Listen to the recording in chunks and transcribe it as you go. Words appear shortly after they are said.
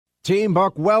Team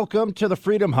Buck, welcome to the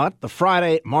Freedom Hut, the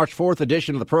Friday, March 4th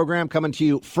edition of the program, coming to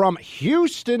you from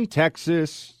Houston,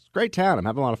 Texas. Great town. I'm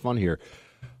having a lot of fun here.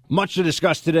 Much to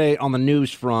discuss today on the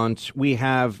news front. We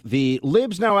have the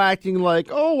libs now acting like,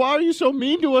 oh, why are you so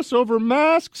mean to us over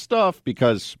mask stuff?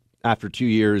 Because after 2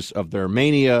 years of their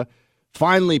mania,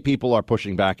 finally people are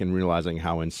pushing back and realizing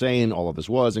how insane all of this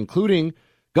was, including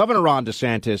Governor Ron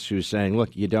DeSantis, who's saying,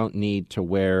 look, you don't need to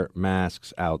wear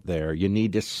masks out there. You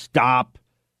need to stop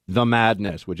the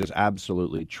madness, which is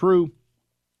absolutely true.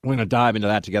 We're going to dive into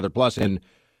that together. Plus, in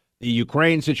the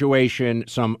Ukraine situation,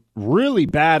 some really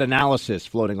bad analysis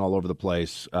floating all over the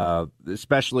place,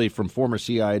 especially from former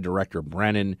CIA Director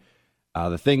Brennan.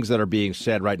 The things that are being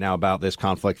said right now about this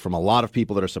conflict from a lot of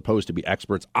people that are supposed to be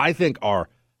experts, I think are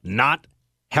not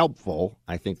helpful.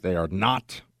 I think they are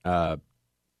not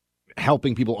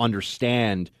helping people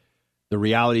understand the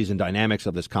realities and dynamics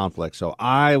of this conflict. So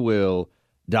I will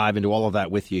dive into all of that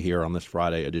with you here on this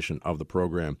Friday edition of the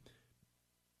program.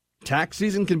 Tax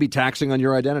season can be taxing on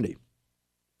your identity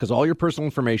because all your personal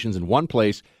information is in one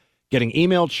place, getting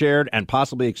emailed, shared, and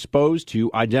possibly exposed to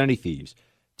identity thieves.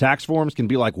 Tax forms can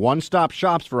be like one-stop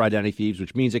shops for identity thieves,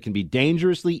 which means it can be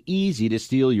dangerously easy to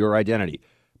steal your identity.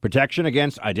 Protection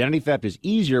against identity theft is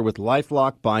easier with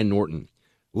LifeLock by Norton.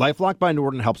 LifeLock by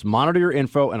Norton helps monitor your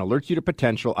info and alerts you to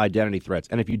potential identity threats.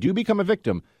 And if you do become a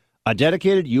victim, a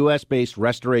dedicated U.S.-based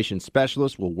restoration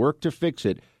specialist will work to fix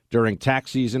it during tax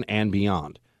season and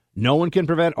beyond. No one can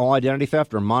prevent all identity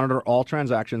theft or monitor all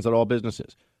transactions at all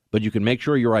businesses, but you can make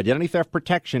sure your identity theft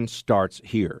protection starts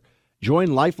here. Join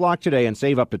LifeLock today and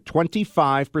save up to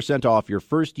 25% off your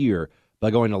first year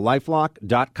by going to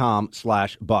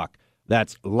LifeLock.com/Buck.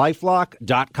 That's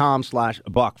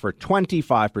LifeLock.com/Buck for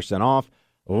 25% off.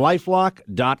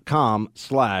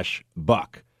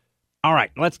 LifeLock.com/Buck. All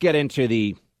right, let's get into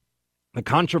the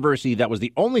controversy that was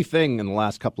the only thing in the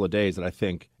last couple of days that I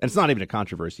think, and it's not even a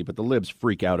controversy, but the libs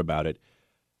freak out about it.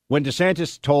 When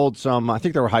DeSantis told some, I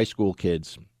think they were high school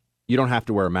kids, you don't have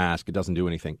to wear a mask, it doesn't do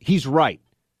anything. He's right.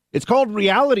 It's called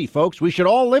reality, folks. We should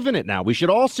all live in it now. We should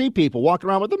all see people walking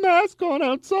around with a mask on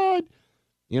outside.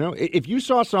 You know, if you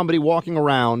saw somebody walking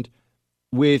around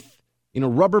with,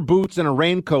 rubber boots and a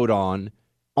raincoat on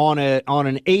an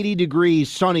 80-degree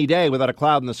sunny day without a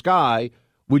cloud in the sky,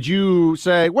 would you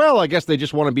say, well, I guess they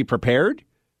just want to be prepared?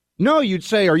 No, you'd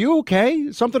say, are you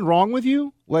okay? Something wrong with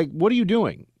you? Like, what are you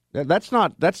doing? That's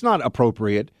not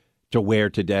appropriate to wear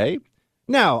today.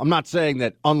 Now, I'm not saying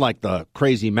that, unlike the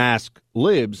crazy mask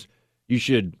libs, you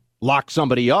should lock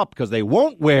somebody up because they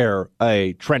won't wear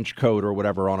a trench coat or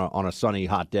whatever on a sunny,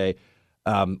 hot day,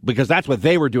 because that's what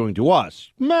they were doing to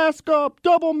us. Mask up,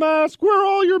 double mask, wear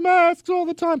all your masks all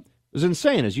the time. It was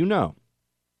insane, as you know.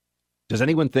 Does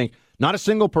anyone think, not a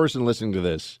single person listening to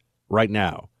this right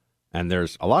now, and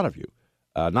there's a lot of you,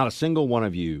 not a single one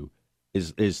of you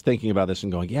is thinking about this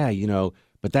and going, yeah,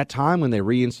 but that time when they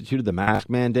reinstituted the mask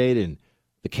mandate and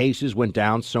the cases went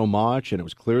down so much and it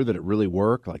was clear that it really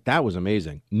worked, like that was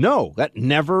amazing. No, that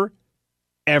never,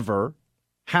 ever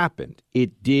happened.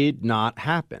 It did not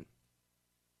happen.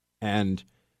 And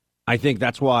I think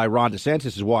that's why Ron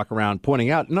DeSantis is walking around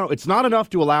pointing out, no, it's not enough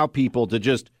to allow people to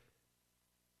just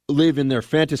live in their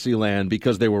fantasy land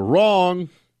because they were wrong.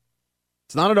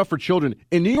 It's not enough for children.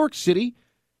 In New York City,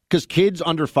 because kids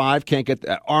under 5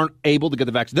 aren't able to get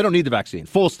the vaccine. They don't need the vaccine.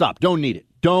 Full stop. Don't need it.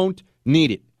 Don't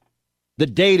need it. The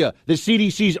data, the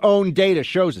CDC's own data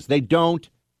shows us they don't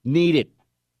need it.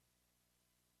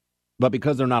 But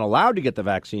because they're not allowed to get the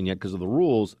vaccine yet because of the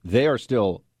rules, they are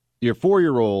still, your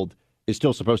 4-year-old is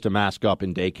still supposed to mask up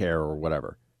in daycare or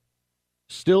whatever.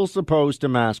 Still supposed to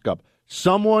mask up.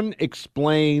 Someone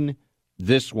explain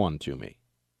this one to me.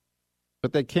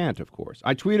 But they can't, of course.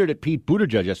 I tweeted at Pete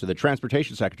Buttigieg yesterday, the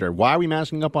transportation secretary, why are we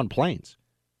masking up on planes?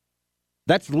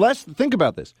 That's less, think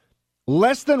about this,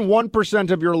 less than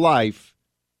 1% of your life,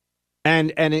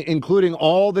 and including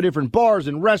all the different bars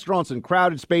and restaurants and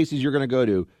crowded spaces you're going to go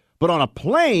to. But on a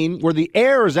plane where the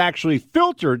air is actually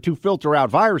filtered to filter out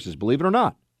viruses, believe it or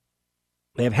not.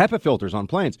 They have HEPA filters on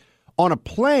planes. On a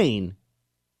plane,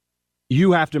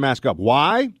 you have to mask up.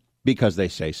 Why? Because they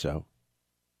say so.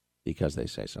 Because they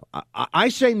say so. I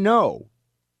say no.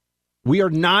 We are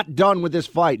not done with this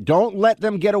fight. Don't let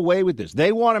them get away with this.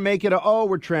 They want to make it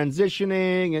we're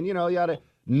transitioning and, yada.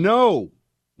 No.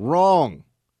 Wrong.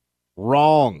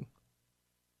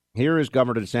 Here is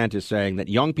Governor DeSantis saying that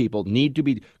young people need to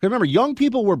be, because remember, young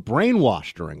people were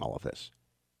brainwashed during all of this.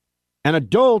 And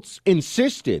adults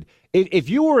insisted. If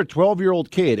you were a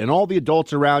 12-year-old kid and all the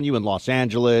adults around you in Los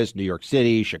Angeles, New York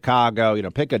City, Chicago,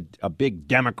 pick a big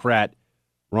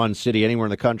Democrat-run city anywhere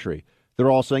in the country, they're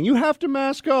all saying, you have to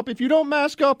mask up. If you don't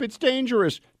mask up, it's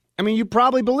dangerous. I mean, you'd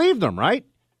probably believe them, right?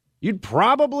 You'd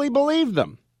probably believe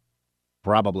them.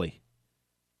 Probably.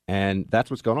 And that's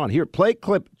what's going on. Here, play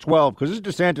clip 12, because this is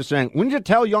DeSantis saying, we need to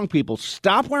tell young people,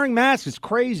 stop wearing masks. It's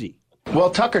crazy. Well,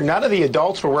 Tucker, none of the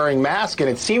adults were wearing masks, and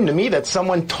it seemed to me that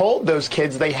someone told those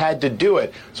kids they had to do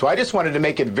it. So I just wanted to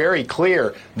make it very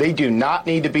clear, they do not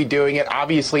need to be doing it.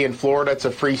 Obviously, in Florida, it's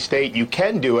a free state. You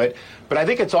can do it. But I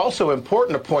think it's also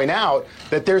important to point out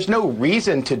that there's no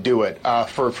reason to do it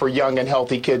for young and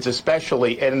healthy kids,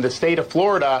 especially. And in the state of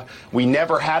Florida, we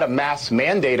never had a mask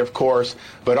mandate, of course,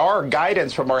 but our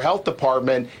guidance from our health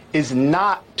department is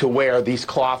not to wear these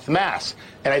cloth masks.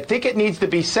 And I think it needs to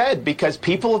be said because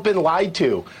people have been lied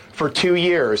to for 2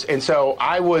 years. And so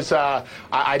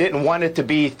I didn't want it to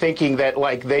be thinking that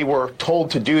like they were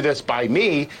told to do this by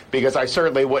me, because I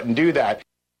certainly wouldn't do that.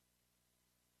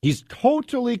 He's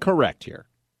totally correct here.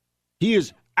 He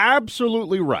is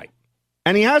absolutely right.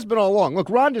 And he has been all along. Look,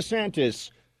 Ron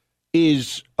DeSantis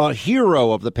is a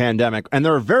hero of the pandemic, and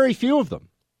there are very few of them.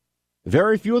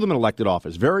 Very few of them in elected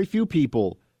office. Very few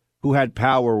people who had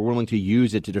power were willing to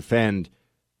use it to defend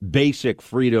basic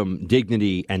freedom,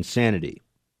 dignity, and sanity.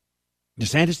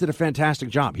 DeSantis did a fantastic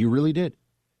job. He really did.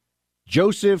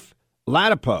 Joseph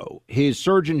Ladapo, his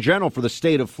Surgeon General for the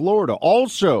state of Florida,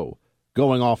 also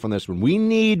going off on this one. We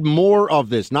need more of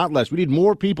this, not less. We need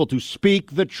more people to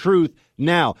speak the truth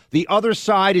now. The other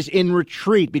side is in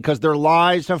retreat because their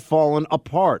lies have fallen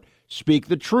apart. Speak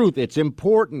the truth. It's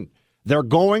important. They're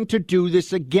going to do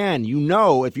this again. You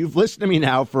know, if you've listened to me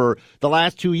now for the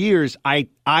last 2 years, I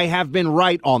have been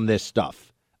right on this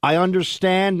stuff. I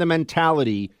understand the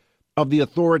mentality of the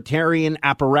authoritarian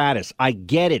apparatus. I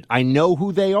get it. I know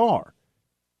who they are.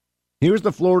 Here's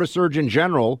the Florida Surgeon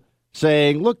General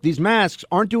saying, look, these masks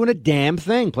aren't doing a damn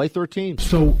thing. Play 13.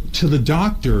 So to the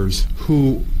doctors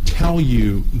who tell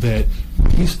you that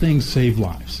these things save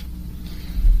lives,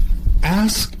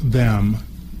 ask them,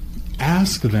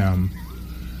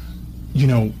 you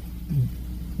know,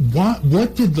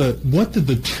 what did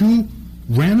the two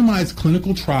randomized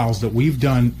clinical trials that we've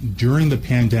done during the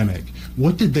pandemic,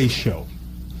 what did they show?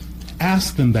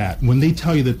 Ask them that when they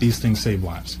tell you that these things save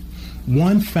lives.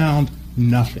 One found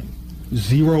nothing.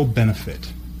 Zero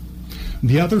benefit.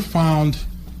 The other found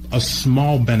a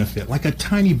small benefit, like a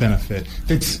tiny benefit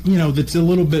that's a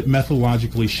little bit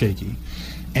methodologically shaky.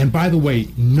 And by the way,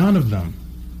 none of them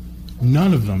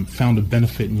found a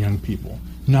benefit in young people.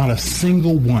 Not a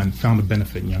single one found a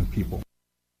benefit in young people.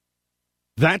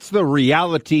 That's the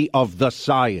reality of the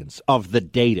science, of the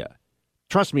data.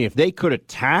 Trust me, if they could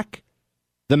attack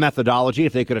the methodology,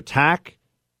 if they could attack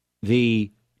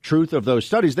the truth of those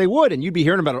studies, they would, and you'd be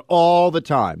hearing about it all the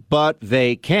time. But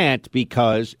they can't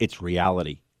because it's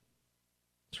reality.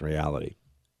 It's reality.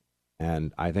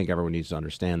 And I think everyone needs to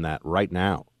understand that right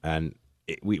now. And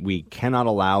we cannot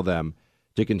allow them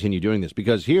to continue doing this,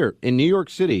 because here in New York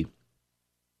City,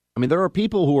 I mean, there are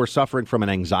people who are suffering from an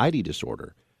anxiety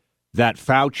disorder that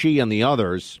Fauci and the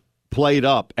others played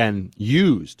up and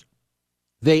used.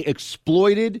 They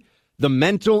exploited the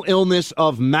mental illness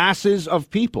of masses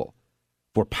of people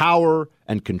for power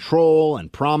and control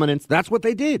and prominence. That's what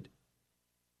they did.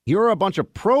 Here are a bunch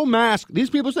of pro-mask. These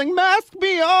people are saying, mask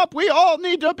me up. We all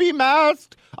need to be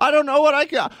masked. I don't know what I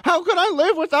can. How can I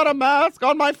live without a mask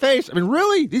on my face? I mean,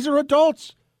 really? These are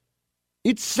adults.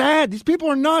 It's sad. These people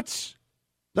are nuts.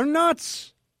 They're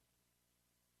nuts.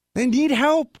 They need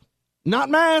help. Not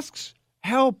masks.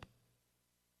 Help.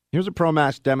 Here's a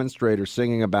pro-mask demonstrator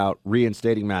singing about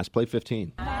reinstating masks. Play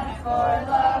 15. Mask for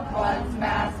loved ones,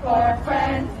 mask for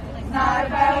friends. It's not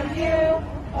about you,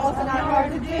 also not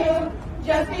hard to do.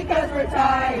 Just because we're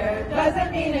tired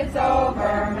doesn't mean it's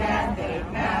over. Mandate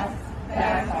masks,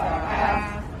 that's our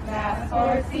ask. Masks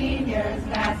for seniors,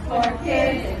 masks for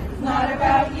kids. It's not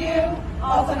about you,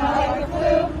 also not like the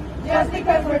flu. Just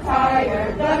because we're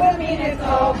tired doesn't mean it's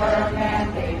over.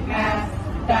 Mandate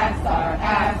masks, that's our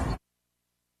ask.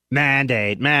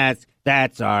 Mandate masks,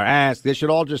 that's our ask. They should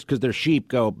all just, because they're sheep,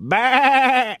 go,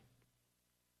 bah!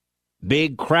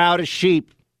 Big crowd of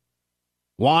sheep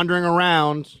wandering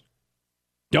around.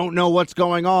 Don't know what's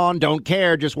going on, don't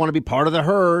care, just want to be part of the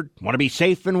herd, want to be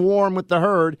safe and warm with the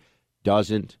herd.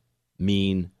 Doesn't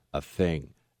mean a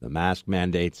thing. The mask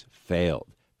mandates failed.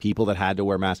 People that had to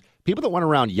wear masks, people that went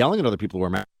around yelling at other people to wear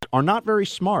masks are not very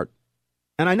smart.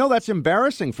 And I know that's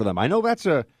embarrassing for them. I know that's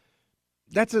a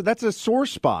sore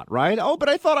spot, right? Oh, but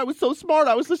I thought I was so smart.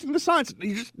 I was listening to science.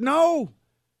 You just, no,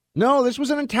 this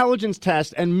was an intelligence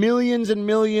test, and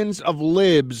millions of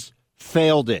libs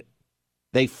failed it.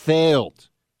 They failed.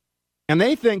 And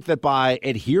they think that by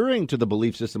adhering to the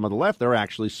belief system of the left, they're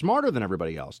actually smarter than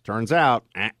everybody else. Turns out,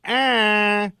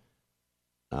 not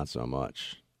so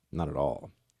much. Not at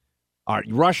all. All right,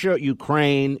 Russia,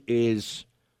 Ukraine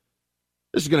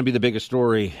this is going to be the biggest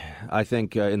story, I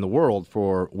think, in the world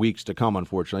for weeks to come,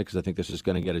 unfortunately, because I think this is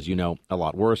going to get, as you know, a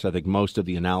lot worse. I think most of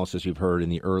the analysis you've heard in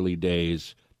the early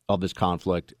days of this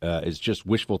conflict is just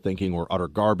wishful thinking or utter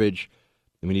garbage.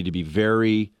 And we need to be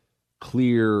very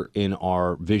clear in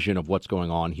our vision of what's going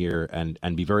on here and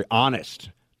be very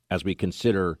honest as we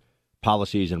consider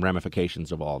policies and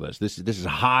ramifications of all this. This is a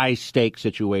high-stakes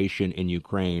situation in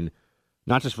Ukraine,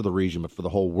 not just for the region, but for the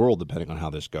whole world, depending on how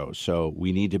this goes. So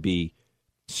we need to be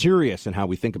serious in how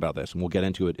we think about this, and we'll get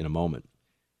into it in a moment.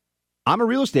 I'm a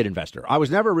real estate investor. I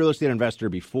was never a real estate investor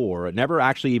before. I never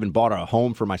actually even bought a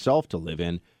home for myself to live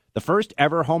in. The first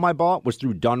ever home I bought was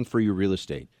through Done For You Real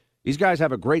Estate. These guys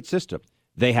have a great system.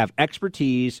 They have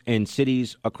expertise in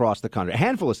cities across the country, a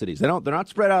handful of cities. They're not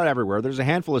spread out everywhere. There's a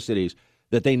handful of cities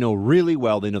that they know really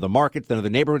well. They know the markets, they know the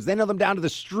neighborhoods, they know them down to the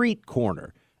street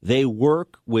corner. They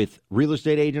work with real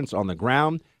estate agents on the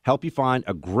ground, help you find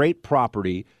a great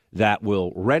property that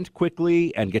will rent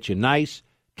quickly and get you nice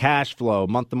cash flow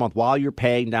month to month while you're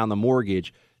paying down the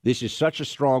mortgage. This is such a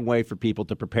strong way for people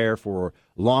to prepare for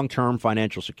long-term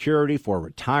financial security, for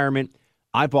retirement.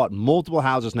 I bought multiple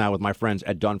houses now with my friends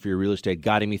at Done For Your Real Estate,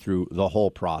 guiding me through the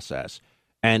whole process.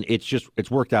 And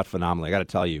it's worked out phenomenally. I got to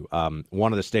tell you,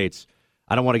 one of the states,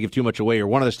 I don't want to give too much away, or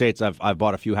one of the states I've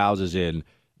bought a few houses in,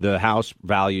 the house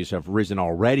values have risen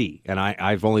already, and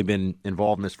I've only been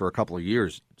involved in this for a couple of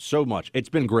years. So much. It's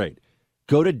been great.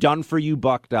 Go to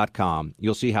doneforyoubuck.com.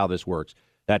 You'll see how this works.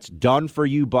 That's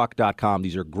doneforyoubuck.com.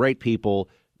 These are great people.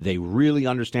 They really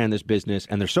understand this business,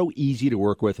 and they're so easy to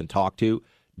work with and talk to.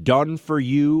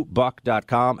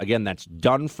 Doneforyoubuck.com. Again, that's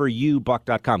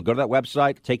doneforyoubuck.com. Go to that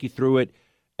website, take you through it,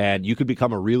 and you could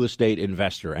become a real estate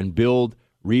investor and build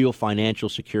real financial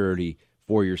security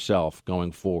for yourself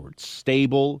going forward.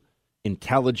 Stable,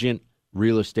 intelligent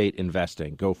real estate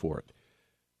investing. Go for it.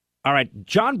 All right.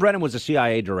 John Brennan was a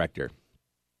CIA director,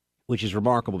 which is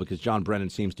remarkable because John Brennan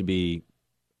seems to be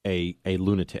a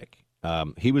lunatic.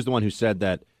 He was the one who said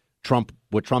that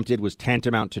what Trump did was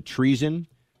tantamount to treason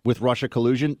with Russia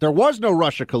collusion. There was no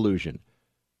Russia collusion,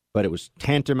 but it was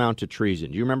tantamount to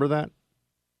treason. Do you remember that?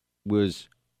 It was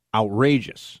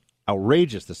outrageous.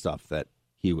 Outrageous, the stuff that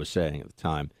he was saying at the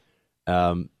time.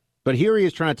 But here he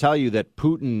is trying to tell you that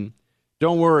Putin,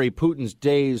 don't worry, Putin's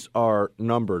days are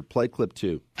numbered. Play clip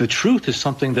 2. The truth is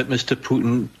something that Mr.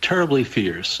 Putin terribly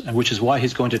fears, and which is why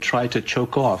he's going to try to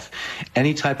choke off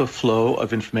any type of flow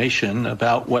of information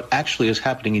about what actually is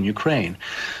happening in Ukraine.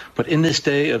 But in this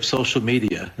day of social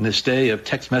media, in this day of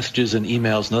text messages and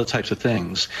emails and other types of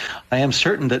things, I am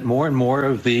certain that more and more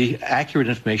of the accurate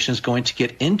information is going to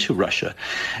get into Russia.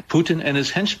 Putin and his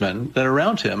henchmen that are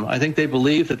around him, I think they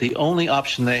believe that the only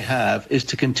option they have is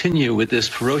to continue with this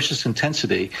ferocious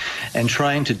intensity and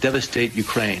trying to devastate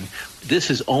Ukraine.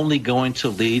 This is only going to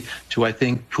lead to, I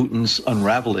think, Putin's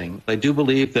unraveling. I do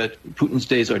believe that Putin's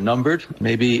days are numbered,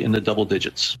 maybe in the double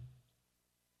digits.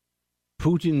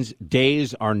 Putin's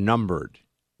days are numbered.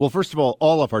 Well, first of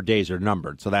all of our days are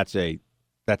numbered. So that's a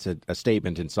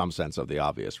statement in some sense of the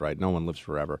obvious, right? No one lives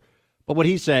forever. But what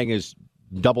he's saying is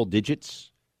double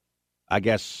digits. I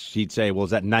guess he'd say, well,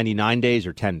 is that 99 days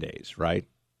or 10 days, right?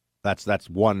 That's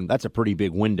a pretty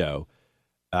big window.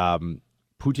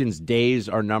 Putin's days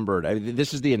are numbered. I mean,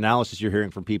 this is the analysis you're hearing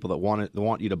from people that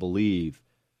want you to believe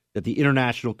that the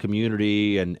international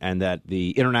community and that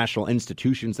the international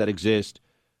institutions that exist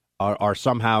are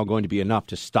somehow going to be enough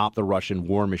to stop the Russian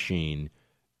war machine.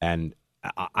 And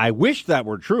I wish that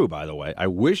were true, by the way. I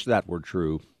wish that were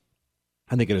true.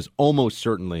 I think it is almost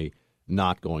certainly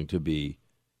not going to be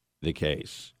the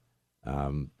case.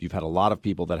 You've had a lot of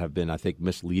people that have been, I think,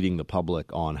 misleading the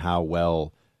public on how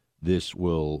well this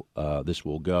will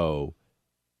go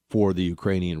for the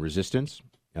Ukrainian resistance.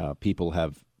 People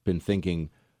have been thinking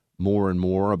more and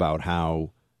more about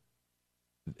how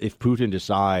if Putin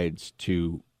decides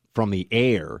to, from the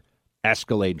air,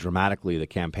 escalate dramatically the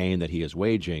campaign that he is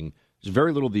waging, there's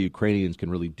very little the Ukrainians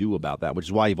can really do about that, which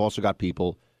is why you've also got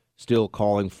people still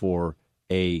calling for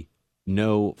a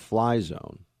no-fly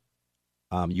zone.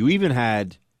 You even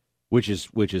had, which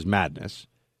is madness,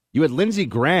 you had Lindsey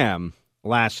Graham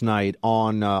last night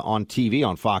on TV,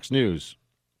 on Fox News,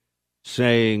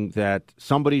 saying that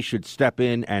somebody should step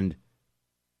in, and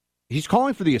he's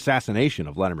calling for the assassination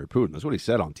of Vladimir Putin. That's what he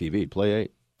said on TV. Play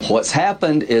 8. What's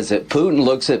happened is that Putin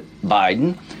looks at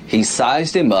Biden, he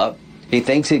sized him up, he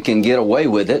thinks he can get away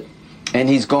with it, and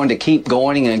he's going to keep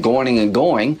going and going and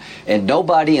going, and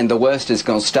nobody in the West is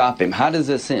going to stop him. How does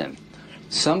this end?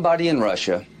 Somebody in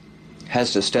Russia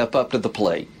has to step up to the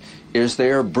plate. Is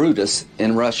there Brutus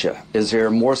in Russia? Is there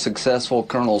a more successful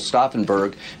Colonel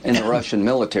Stauffenberg in the Russian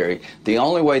military? The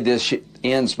only way this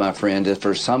ends, my friend, is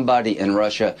for somebody in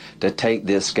Russia to take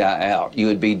this guy out. You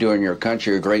would be doing your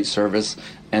country a great service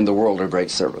and the world a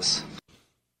great service.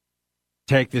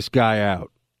 Take this guy out.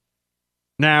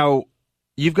 Now,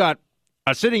 you've got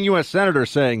a sitting U.S. senator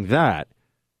saying that,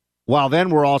 while then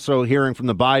we're also hearing from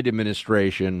the Biden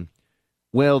administration,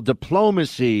 well,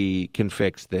 diplomacy can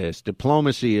fix this.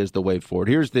 Diplomacy is the way forward.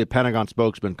 Here's the Pentagon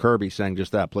spokesman Kirby saying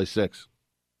just that. Play 6.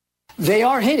 They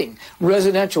are hitting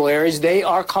residential areas. They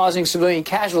are causing civilian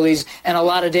casualties and a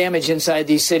lot of damage inside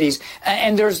these cities.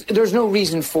 And there's no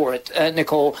reason for it,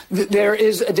 Nicole. There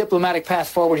is a diplomatic path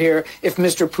forward here if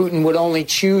Mr. Putin would only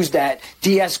choose that,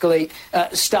 de-escalate,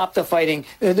 stop the fighting.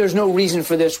 There's no reason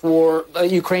for this war.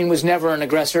 Ukraine was never an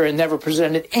aggressor and never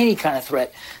presented any kind of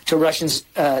threat to Russians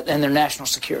and their national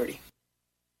security.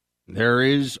 There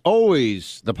is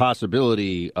always the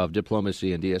possibility of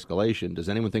diplomacy and de-escalation. Does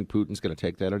anyone think Putin's going to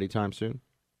take that anytime soon?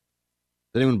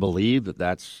 Does anyone believe that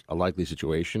that's a likely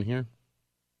situation here?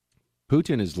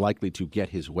 Putin is likely to get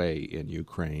his way in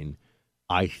Ukraine,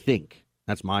 I think.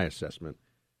 That's my assessment,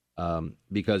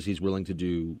 because he's willing to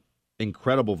do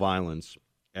incredible violence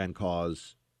and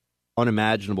cause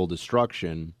unimaginable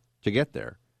destruction to get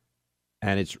there.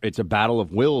 And it's a battle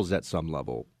of wills at some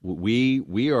level.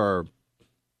 We are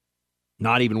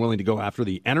not even willing to go after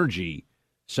the energy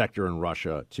sector in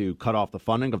Russia to cut off the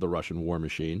funding of the Russian war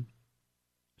machine.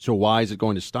 So why is it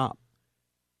going to stop?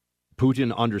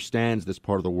 Putin understands this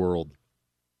part of the world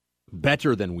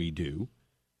better than we do.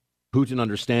 Putin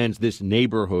understands this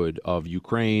neighborhood of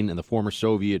Ukraine and the former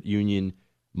Soviet Union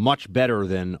much better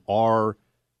than our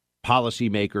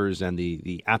policymakers and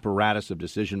the apparatus of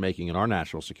decision-making in our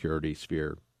national security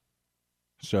sphere.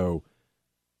 So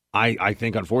I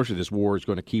think, unfortunately, this war is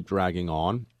going to keep dragging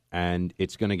on, and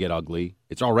it's going to get ugly.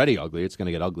 It's already ugly. It's going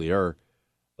to get uglier,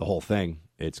 the whole thing.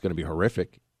 It's going to be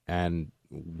horrific, and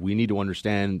we need to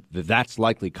understand that that's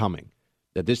likely coming,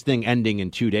 that this thing ending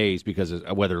in 2 days, because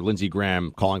of whether Lindsey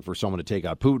Graham calling for someone to take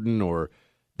out Putin or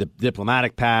the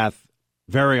diplomatic path,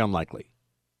 very unlikely.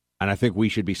 And I think we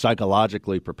should be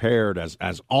psychologically prepared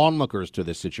as onlookers to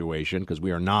this situation, because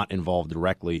we are not involved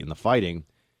directly in the fighting,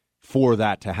 for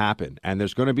that to happen. And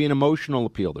there's going to be an emotional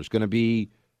appeal. There's going to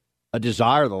be a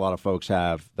desire that a lot of folks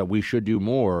have that we should do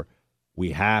more.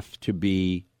 We have to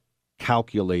be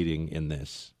calculating in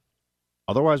this.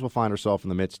 Otherwise, we'll find ourselves in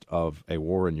the midst of a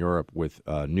war in Europe with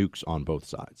nukes on both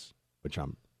sides, which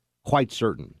I'm quite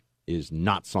certain is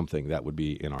not something that would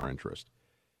be in our interest.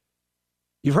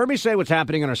 You've heard me say what's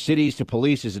happening in our cities to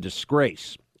police is a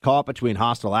disgrace. Caught between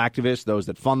hostile activists, those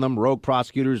that fund them, rogue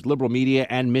prosecutors, liberal media,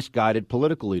 and misguided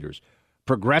political leaders.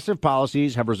 Progressive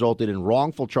policies have resulted in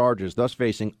wrongful charges, thus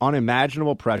facing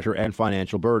unimaginable pressure and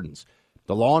financial burdens.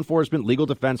 The Law Enforcement Legal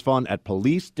Defense Fund at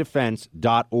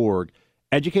policedefense.org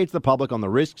educates the public on the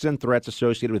risks and threats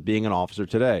associated with being an officer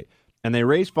today, and they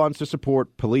raise funds to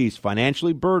support police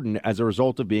financially burdened as a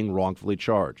result of being wrongfully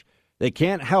charged. They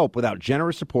can't help without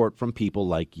generous support from people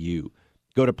like you.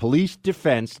 Go to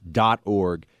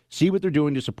policedefense.org. See what they're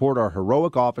doing to support our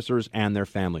heroic officers and their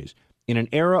families. In an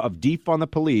era of defund the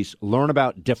police, learn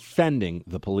about defending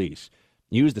the police.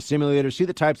 Use the simulator. See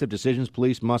the types of decisions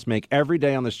police must make every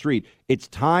day on the street. It's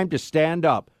time to stand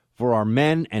up for our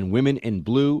men and women in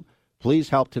blue. Please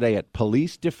help today at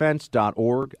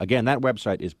policedefense.org. Again, that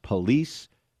website is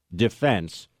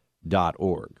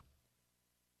policedefense.org.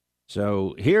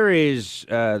 So here is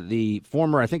the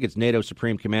former, I think it's NATO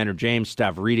Supreme Commander James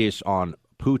Stavridis on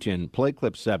Putin. Play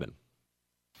clip 7.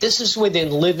 This is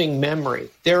within living memory.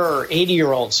 There are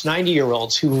 80-year-olds,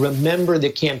 90-year-olds who remember the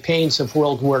campaigns of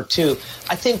World War II.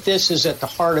 I think this is at the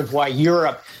heart of why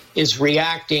Europe is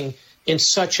reacting in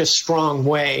such a strong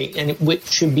way, and it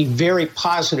should be very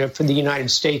positive for the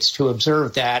United States to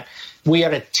observe that. We ought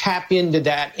to tap into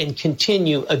that and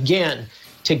continue, again,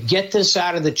 to get this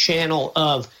out of the channel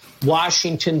of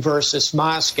Washington versus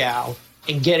Moscow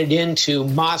and get it into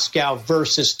Moscow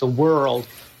versus the world,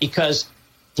 because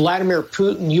Vladimir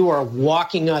Putin, you are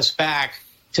walking us back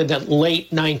to the late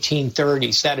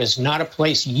 1930s. That is not a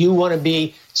place you want to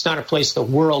be. It's not a place the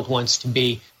world wants to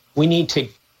be. We need to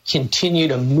continue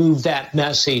to move that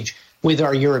message with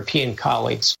our European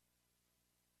colleagues.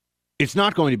 It's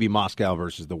not going to be Moscow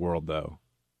versus the world, though.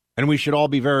 And we should all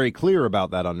be very clear about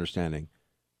that understanding.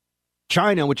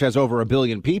 China, which has over 1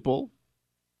 billion people,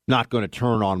 not going to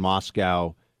turn on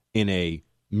Moscow in a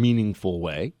meaningful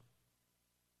way.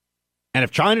 And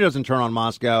if China doesn't turn on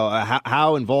Moscow,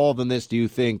 how involved in this do you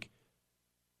think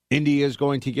India is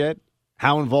going to get?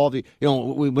 How involved?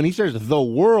 When he says the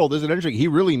world, isn't it interesting? He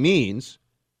really means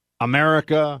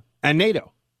America, and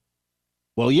NATO.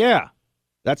 Well, yeah,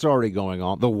 that's already going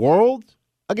on. The world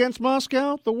against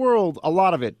Moscow? The world, a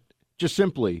lot of it, just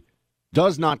simply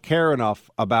does not care enough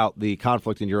about the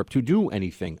conflict in Europe to do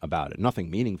anything about it. Nothing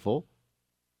meaningful.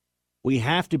 We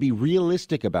have to be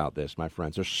realistic about this, my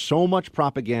friends. There's so much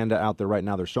propaganda out there right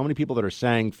now. There's so many people that are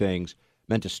saying things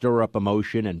meant to stir up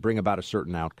emotion and bring about a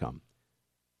certain outcome.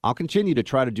 I'll continue to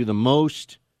try to do the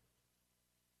most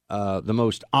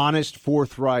honest,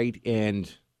 forthright,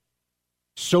 and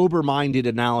sober-minded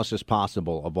analysis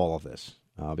possible of all of this,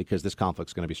 because this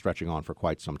conflict's going to be stretching on for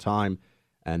quite some time.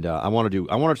 And I want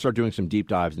to start doing some deep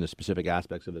dives into specific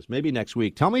aspects of this. Maybe next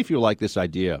week. Tell me if you like this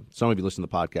idea. Some of you listen to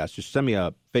the podcast. Just send me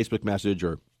a Facebook message,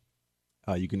 or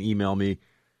you can email me.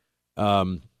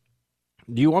 Do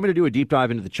you want me to do a deep dive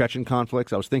into the Chechen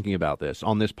conflicts? I was thinking about this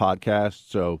on this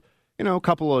podcast. So, a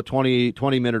couple of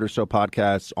 20-minute or so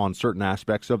podcasts on certain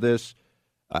aspects of this.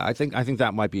 I think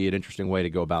that might be an interesting way to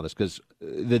go about this, because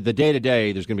the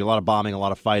day-to-day, there's going to be a lot of bombing, a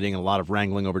lot of fighting, and a lot of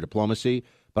wrangling over diplomacy.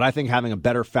 But I think having a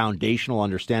better foundational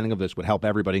understanding of this would help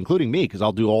everybody, including me, because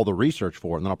I'll do all the research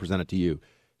for it, and then I'll present it to you.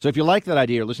 So if you like that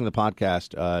idea or listen to the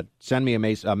podcast, send me a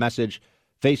message,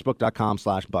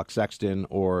 facebook.com/Buck Sexton,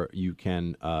 or you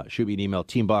can shoot me an email,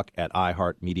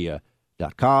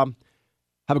 teambuck@iheartmedia.com.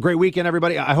 Have a great weekend,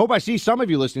 everybody. I hope I see some of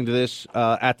you listening to this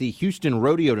at the Houston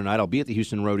Rodeo tonight. I'll be at the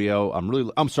Houston Rodeo. I'll be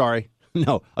at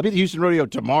the Houston Rodeo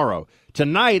tomorrow.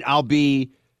 Tonight, I'll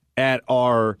be at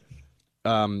our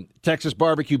Texas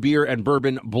barbecue beer and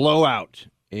bourbon blowout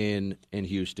in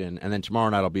Houston. And then tomorrow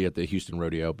night I'll be at the Houston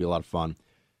Rodeo. It'll be a lot of fun.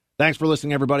 Thanks for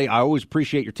listening, everybody. I always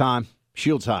appreciate your time.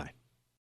 Shields high.